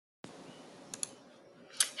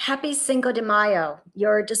Happy Cinco de Mayo.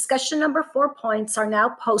 Your discussion number 4 points are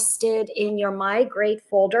now posted in your My Grade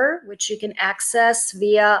folder, which you can access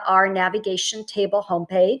via our navigation table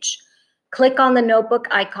homepage. Click on the notebook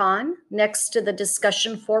icon next to the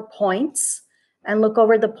discussion 4 points and look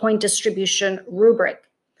over the point distribution rubric.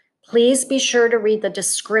 Please be sure to read the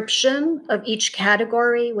description of each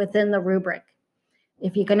category within the rubric.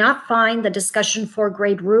 If you cannot find the discussion 4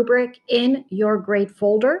 grade rubric in your grade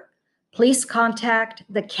folder, please contact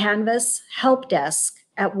the Canvas Help Desk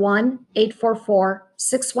at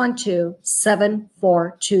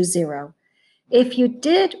 1-844-612-7420. If you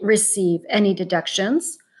did receive any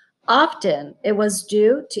deductions, often it was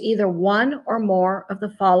due to either one or more of the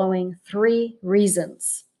following 3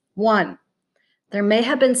 reasons. 1, there may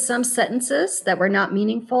have been some sentences that were not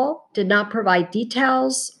meaningful, did not provide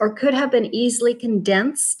details, or could have been easily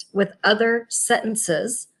condensed with other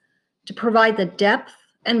sentences to provide the depth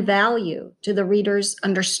and value to the reader's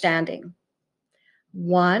understanding.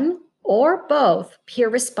 1 or both peer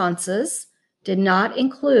responses did not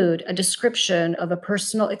include a description of a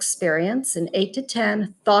personal experience in 8 to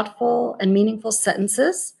 10 thoughtful and meaningful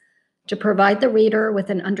sentences to provide the reader with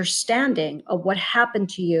an understanding of what happened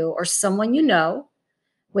to you or someone you know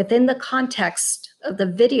within the context of the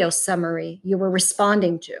video summary you were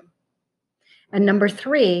responding to. And number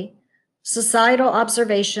 3, societal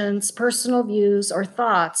observations, personal views, or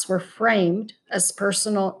thoughts were framed as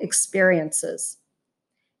personal experiences.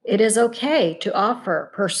 It is okay to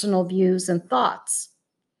offer personal views and thoughts.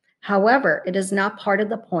 However, it is not part of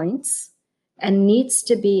the points and needs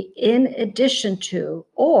to be in addition to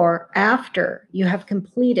or after you have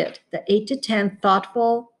completed the 8 to 10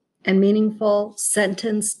 thoughtful and meaningful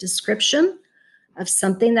sentence description of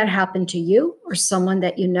something that happened to you or someone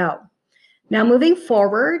that you know. Now, moving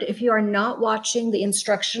forward, if you are not watching the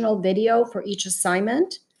instructional video for each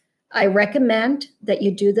assignment, I recommend that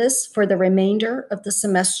you do this for the remainder of the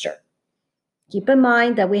semester. Keep in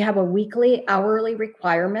mind that we have a weekly hourly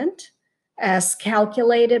requirement as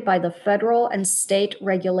calculated by the federal and state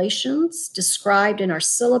regulations described in our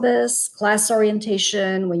syllabus, class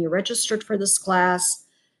orientation, when you registered for this class,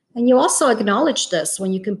 and you also acknowledge this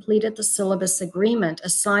when you completed the syllabus agreement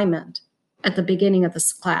assignment at the beginning of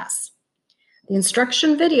this class. The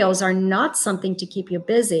instruction videos are not something to keep you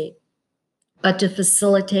busy, but to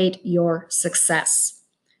facilitate your success.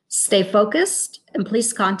 Stay focused, and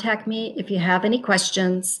please contact me if you have any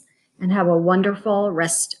questions, and have a wonderful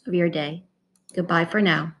rest of your day. Goodbye for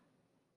now.